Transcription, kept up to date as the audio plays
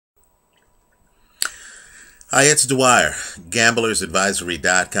Hi, it's Dwyer,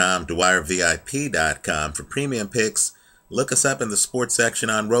 gamblersadvisory.com, DwyerVIP.com. For premium picks, look us up in the sports section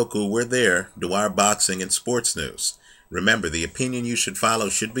on Roku. We're there, Dwyer Boxing and Sports News. Remember, the opinion you should follow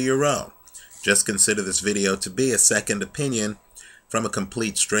should be your own. Just consider this video to be a second opinion from a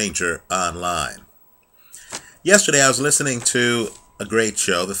complete stranger online. Yesterday, I was listening to a great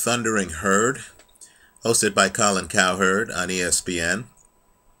show, The Thundering Herd, hosted by Colin Cowherd on ESPN.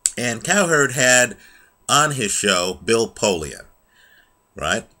 And Cowherd had on his show Bill Polian,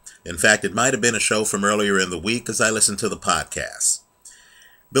 right? In fact, it might have been a show from earlier in the week because I listened to the podcast.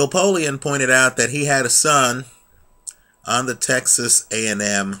 Bill Polian pointed out that he had a son on the Texas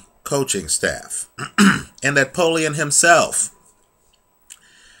A&M coaching staff and that Polian himself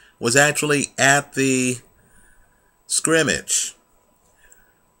was actually at the scrimmage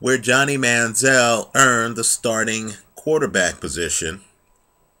where Johnny Manziel earned the starting quarterback position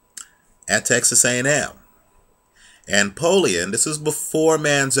at Texas A&M. And Polian, this is before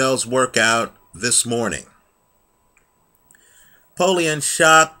Manziel's workout this morning. Polian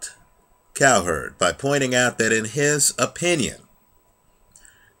shocked Cowherd by pointing out that in his opinion,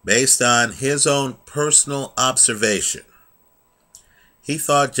 based on his own personal observation, he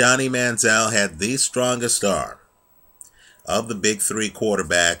thought Johnny Manziel had the strongest arm of the big three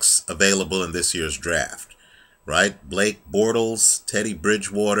quarterbacks available in this year's draft, right? Blake Bortles, Teddy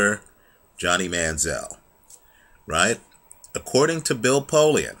Bridgewater, Johnny Manziel, right? According to Bill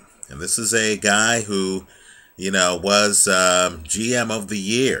Polian, and this is a guy who, was GM of the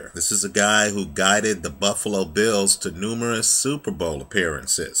year. This is a guy who guided the Buffalo Bills to numerous Super Bowl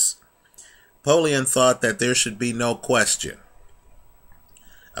appearances. Polian thought that there should be no question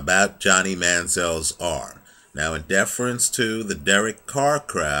about Johnny Manziel's arm. Now, in deference to the Derek Carr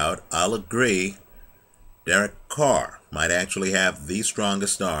crowd, I'll agree Derek Carr might actually have the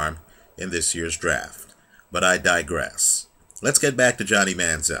strongest arm in this year's draft. But I digress. Let's get back to Johnny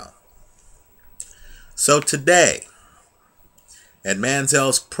Manziel. So today, at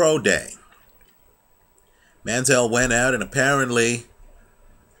Manziel's pro day, Manziel went out and apparently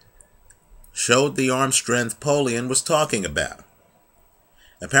showed the arm strength Polian was talking about.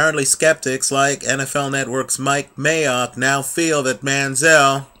 Apparently skeptics like NFL Network's Mike Mayock now feel that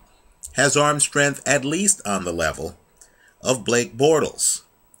Manziel has arm strength at least on the level of Blake Bortles,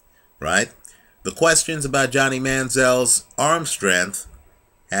 right? The questions about Johnny Manziel's arm strength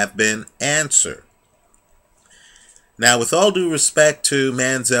have been answered. Now, with all due respect to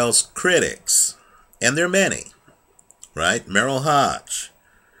Manziel's critics, and there are many, right? Merrill Hodge,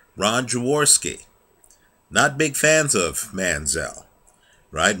 Ron Jaworski, not big fans of Manziel,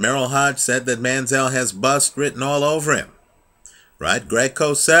 right? Merrill Hodge said that Manziel has bust written all over him, right? Greg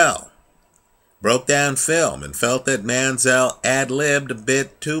Cosell broke down film and felt that Manziel ad-libbed a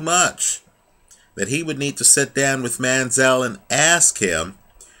bit too much, that he would need to sit down with Manziel and ask him,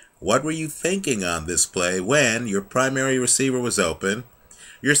 what were you thinking on this play when your primary receiver was open,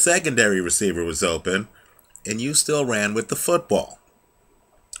 your secondary receiver was open, and you still ran with the football,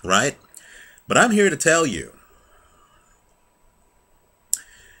 right? But I'm here to tell you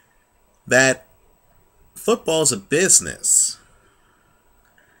that football's a business.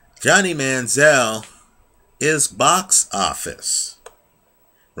 Johnny Manziel is box office,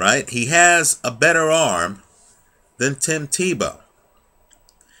 right? He has a better arm than Tim Tebow.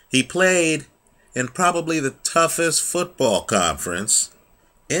 He played in probably the toughest football conference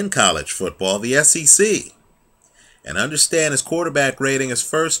in college football, the SEC. And understand his quarterback rating his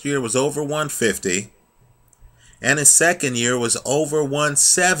first year was over 150, and his second year was over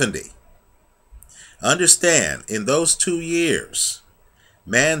 170. Understand, in those 2 years,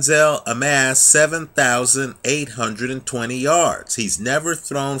 Manziel amassed 7,820 yards. He's never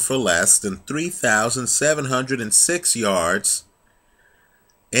thrown for less than 3,706 yards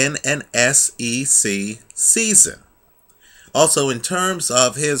in an SEC season. Also, in terms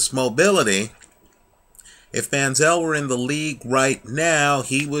of his mobility, if Manziel were in the league right now,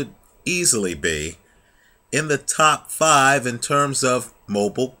 he would easily be in the top 5 in terms of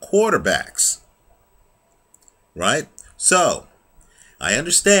mobile quarterbacks, right? So, I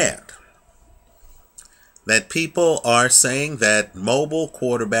understand that people are saying that mobile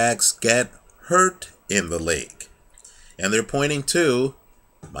quarterbacks get hurt in the league. And they're pointing to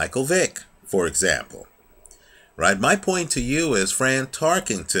Michael Vick, for example. Right? My point to you is Fran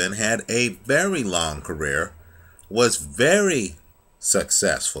Tarkenton had a very long career, was very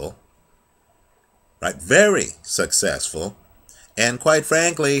successful, right? Very successful, and quite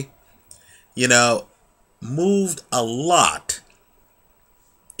frankly, moved a lot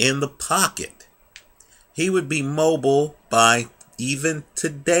in the pocket. He would be mobile by even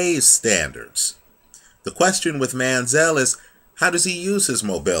today's standards. The question with Manziel is, how does he use his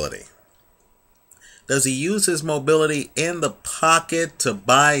mobility? Does he use his mobility in the pocket to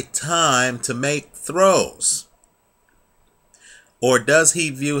buy time to make throws? Or does he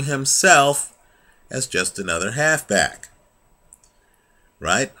view himself as just another halfback?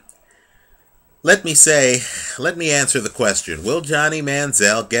 Right? Let me answer the question, will Johnny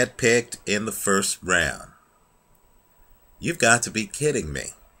Manziel get picked in the first round? You've got to be kidding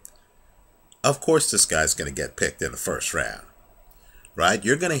me. Of course this guy's going to get picked in the first round. Right?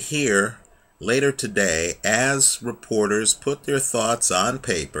 You're going to hear later today, as reporters put their thoughts on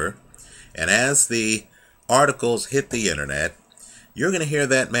paper, and as the articles hit the internet, you're going to hear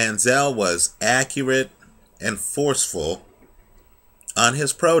that Manziel was accurate and forceful on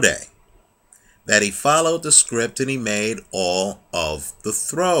his pro day. That he followed the script and he made all of the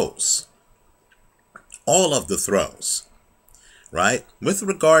throws. All of the throws. Right? With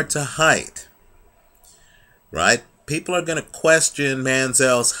regard to height, right? People are going to question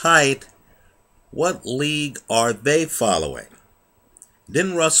Manziel's height. What league are they following?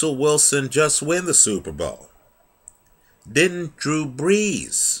 Didn't Russell Wilson just win the Super Bowl? Didn't Drew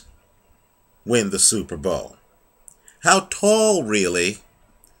Brees win the Super Bowl? How tall, really,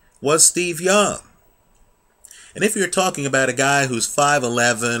 was Steve Young? And if you're talking about a guy who's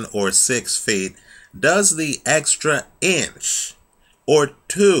 5'11" or 6 feet, does the extra inch or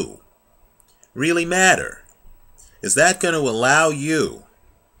two really matter? Is that going to allow you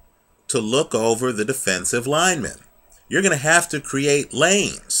to look over the defensive lineman? You're going to have to create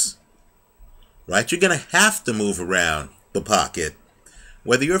lanes, right? You're going to have to move around the pocket,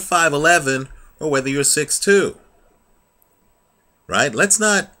 whether you're 5'11" or whether you're 6'2", right? Let's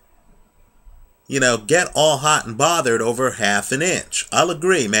not, get all hot and bothered over half an inch. I'll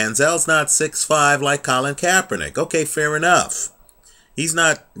agree, Manziel's not 6'5" like Colin Kaepernick. Okay, fair enough. He's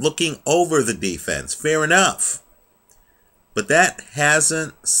not looking over the defense. Fair enough. But that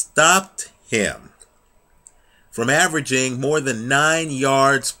hasn't stopped him from averaging more than 9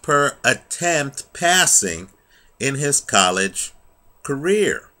 yards per attempt passing in his college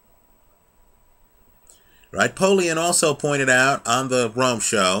career. Right? Polian also pointed out on the Rome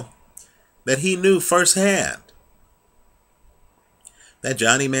show that he knew firsthand that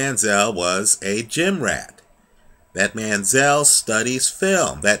Johnny Manziel was a gym rat. That Manziel studies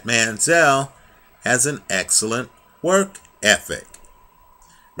film. That Manziel has an excellent work ethic.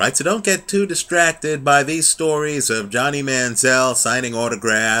 Right? So don't get too distracted by these stories of Johnny Manziel signing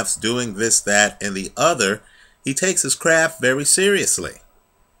autographs, doing this, that, and the other. He takes his craft very seriously.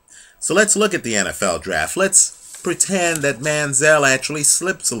 So let's look at the NFL draft. Let's pretend that Manziel actually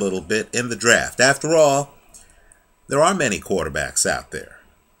slips a little bit in the draft. After all, there are many quarterbacks out there.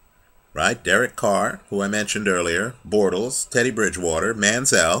 Right? Derek Carr, who I mentioned earlier, Bortles, Teddy Bridgewater,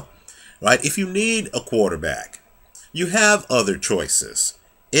 Manziel. Right? If you need a quarterback, you have other choices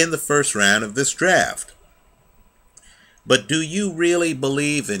in the first round of this draft. But do you really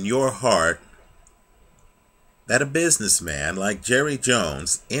believe in your heart that a businessman like Jerry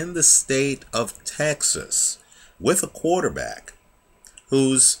Jones in the state of Texas, with a quarterback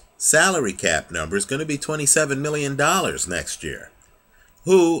whose salary cap number is going to be $27 million next year,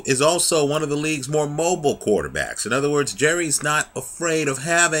 who is also one of the league's more mobile quarterbacks? In other words, Jerry's not afraid of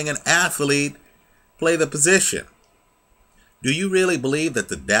having an athlete play the position. Do you really believe that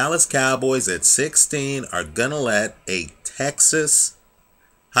the Dallas Cowboys at 16 are going to let a Texas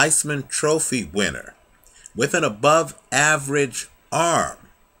Heisman Trophy winner with an above-average arm,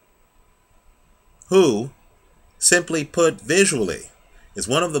 who, simply put visually, is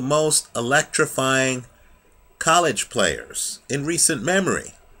one of the most electrifying college players in recent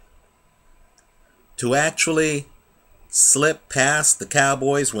memory, to actually slip past the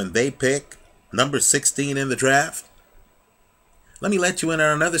Cowboys when they pick number 16 in the draft? Let me let you in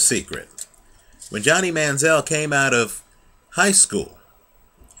on another secret. When Johnny Manziel came out of high school,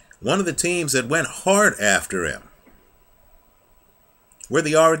 one of the teams that went hard after him were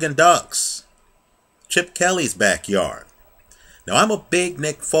the Oregon Ducks, Chip Kelly's backyard. Now, I'm a big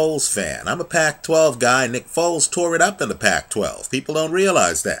Nick Foles fan. I'm a Pac-12 guy. Nick Foles tore it up in the Pac-12. People don't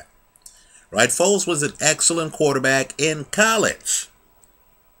realize that. Right? Foles was an excellent quarterback in college.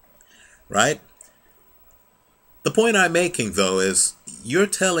 Right? The point I'm making, though, is you're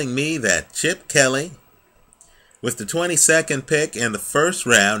telling me that Chip Kelly, with the 22nd pick in the first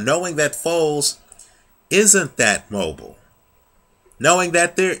round, knowing that Foles isn't that mobile, knowing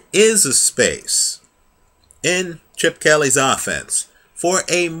that there is a space in Chip Kelly's offense for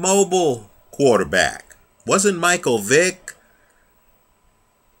a mobile quarterback. Wasn't Michael Vick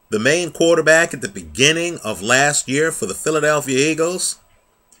the main quarterback at the beginning of last year for the Philadelphia Eagles?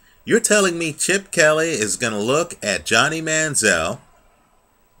 You're telling me Chip Kelly is going to look at Johnny Manziel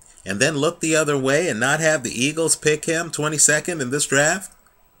and then look the other way and not have the Eagles pick him 22nd in this draft?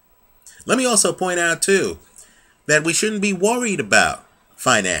 Let me also point out, too, that we shouldn't be worried about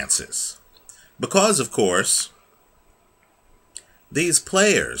finances. Because, of course, these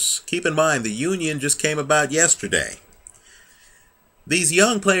players, keep in mind the union just came about yesterday. These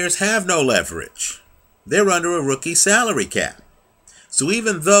young players have no leverage. They're under a rookie salary cap. So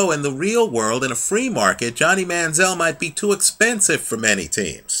even though in the real world, in a free market, Johnny Manziel might be too expensive for many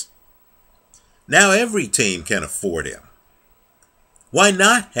teams, now every team can afford him. Why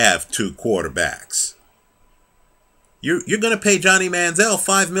not have two quarterbacks? You're going to pay Johnny Manziel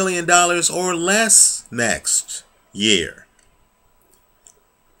 $5 million or less next year.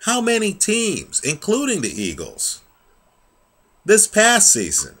 How many teams, including the Eagles, this past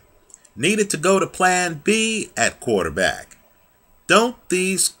season, needed to go to plan B at quarterback? Don't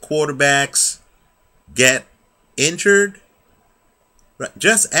these quarterbacks get injured?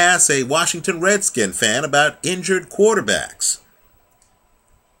 Just ask a Washington Redskin fan about injured quarterbacks.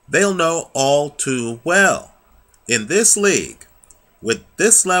 They'll know all too well. In this league, with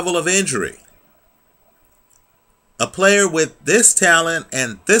this level of injury, a player with this talent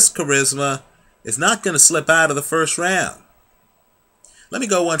and this charisma is not going to slip out of the first round. Let me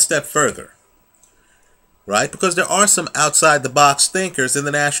go one step further, right? Because there are some outside-the-box thinkers in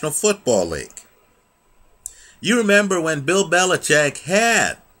the National Football League. You remember when Bill Belichick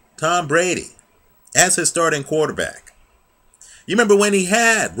had Tom Brady as his starting quarterback. You remember when he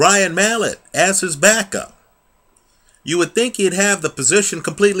had Ryan Mallett as his backup. You would think he'd have the position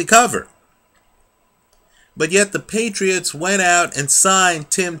completely covered. But yet the Patriots went out and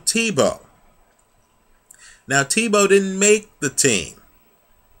signed Tim Tebow. Now, Tebow didn't make the team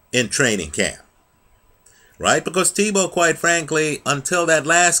in training camp, right? Because Tebow, quite frankly, until that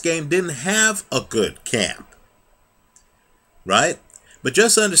last game, didn't have a good camp, right? But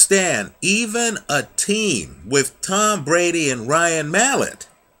just understand, even a team with Tom Brady and Ryan Mallett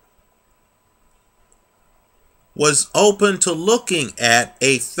was open to looking at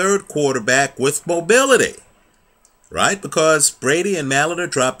a third quarterback with mobility, right? Because Brady and Mallett are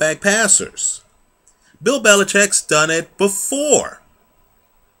drop-back passers. Bill Belichick's done it before.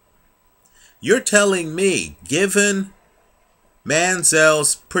 You're telling me, given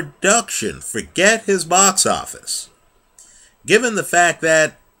Manziel's production, forget his box office, given the fact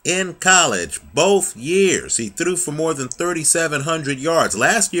that in college, both years, he threw for more than 3,700 yards.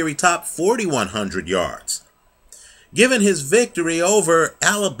 Last year, he topped 4,100 yards. Given his victory over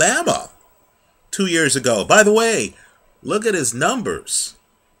Alabama 2 years ago. By the way, look at his numbers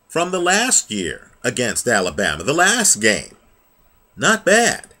from the last year against Alabama, the last game. Not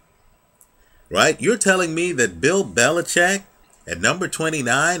bad, right? You're telling me that Bill Belichick at number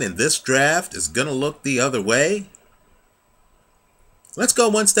 29 in this draft is going to look the other way? Let's go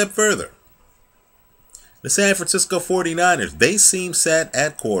one step further. The San Francisco 49ers, they seem set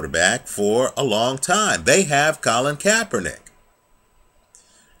at quarterback for a long time. They have Colin Kaepernick,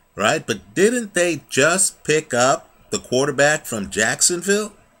 right? But didn't they just pick up the quarterback from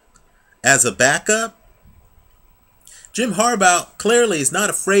Jacksonville as a backup? Jim Harbaugh clearly is not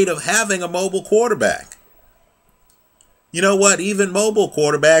afraid of having a mobile quarterback. You know what? Even mobile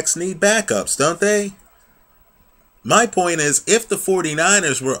quarterbacks need backups, don't they? My point is, if the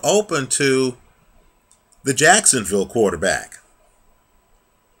 49ers were open to the Jacksonville quarterback,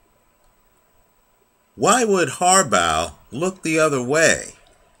 why would Harbaugh look the other way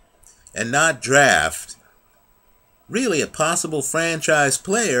and not draft really a possible franchise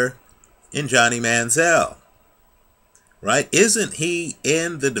player in Johnny Manziel? Right? Isn't he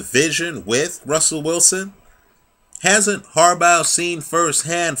in the division with Russell Wilson? Hasn't Harbaugh seen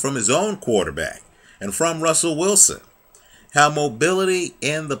firsthand from his own quarterback and from Russell Wilson how mobility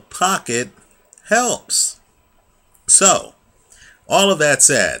in the pocket helps? So, all of that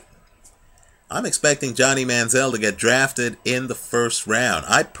said, I'm expecting Johnny Manziel to get drafted in the first round.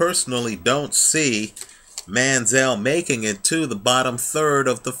 I personally don't see Manziel making it to the bottom third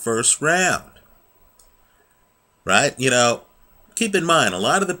of the first round. Right? You know, keep in mind, a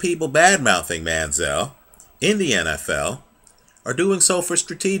lot of the people bad-mouthing Manziel in the NFL are doing so for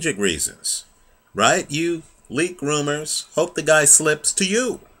strategic reasons. Right? You leak rumors, hope the guy slips to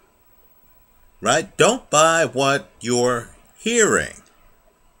you. Right? Don't buy what you're hearing.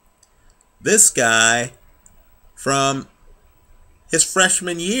 This guy, from his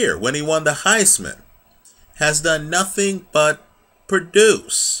freshman year when he won the Heisman, has done nothing but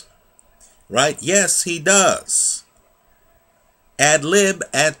produce. Right? Yes, he does. Ad-lib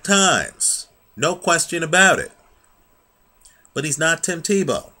at times. No question about it. But he's not Tim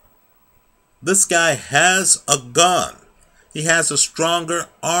Tebow. This guy has a gun. He has a stronger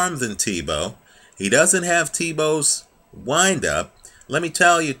arm than Tebow. He doesn't have Tebow's windup. Let me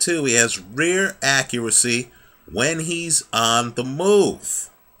tell you, too, he has rear accuracy when he's on the move.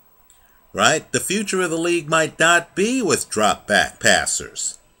 Right? The future of the league might not be with drop back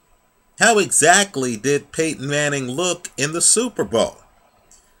passers. How exactly did Peyton Manning look in the Super Bowl?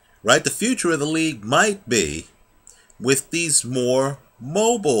 Right? The future of the league might be with these more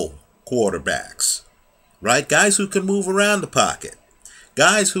mobile quarterbacks. Right? Guys who can move around the pocket.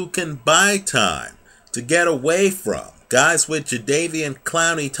 Guys who can buy time to get away from. Guys with Jadeveon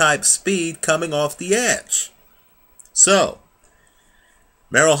Clowney type speed coming off the edge. So,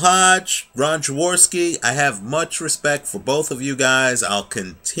 Merrill Hodge, Ron Jaworski, I have much respect for both of you guys. I'll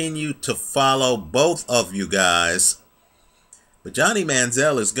continue to follow both of you guys. But Johnny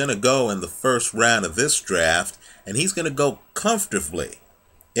Manziel is going to go in the first round of this draft, and he's going to go comfortably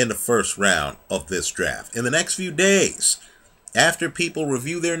in the first round of this draft. In the next few days, after people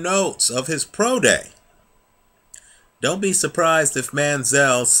review their notes of his pro day, don't be surprised if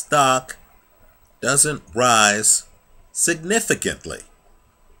Manziel's stock doesn't rise significantly.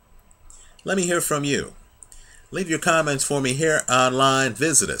 Let me hear from you. Leave your comments for me here online.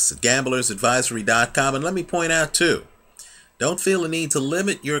 Visit us at gamblersadvisory.com. And let me point out, too, don't feel the need to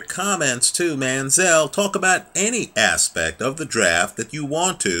limit your comments to Manziel. Talk about any aspect of the draft that you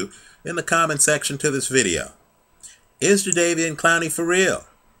want to in the comment section to this video. Is Jadeveon Clowney for real?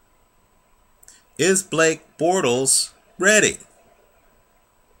 Is Blake Bortles ready?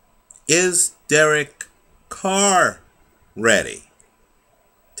 Is Derek Carr ready?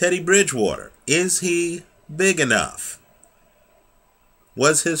 Teddy Bridgewater, is he big enough?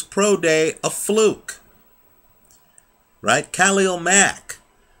 Was his pro day a fluke? Right? Khalil Mack,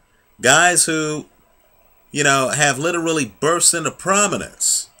 guys who, have literally burst into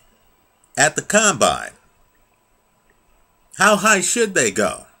prominence at the combine. How high should they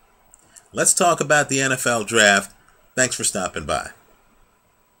go? Let's talk about the NFL draft. Thanks for stopping by.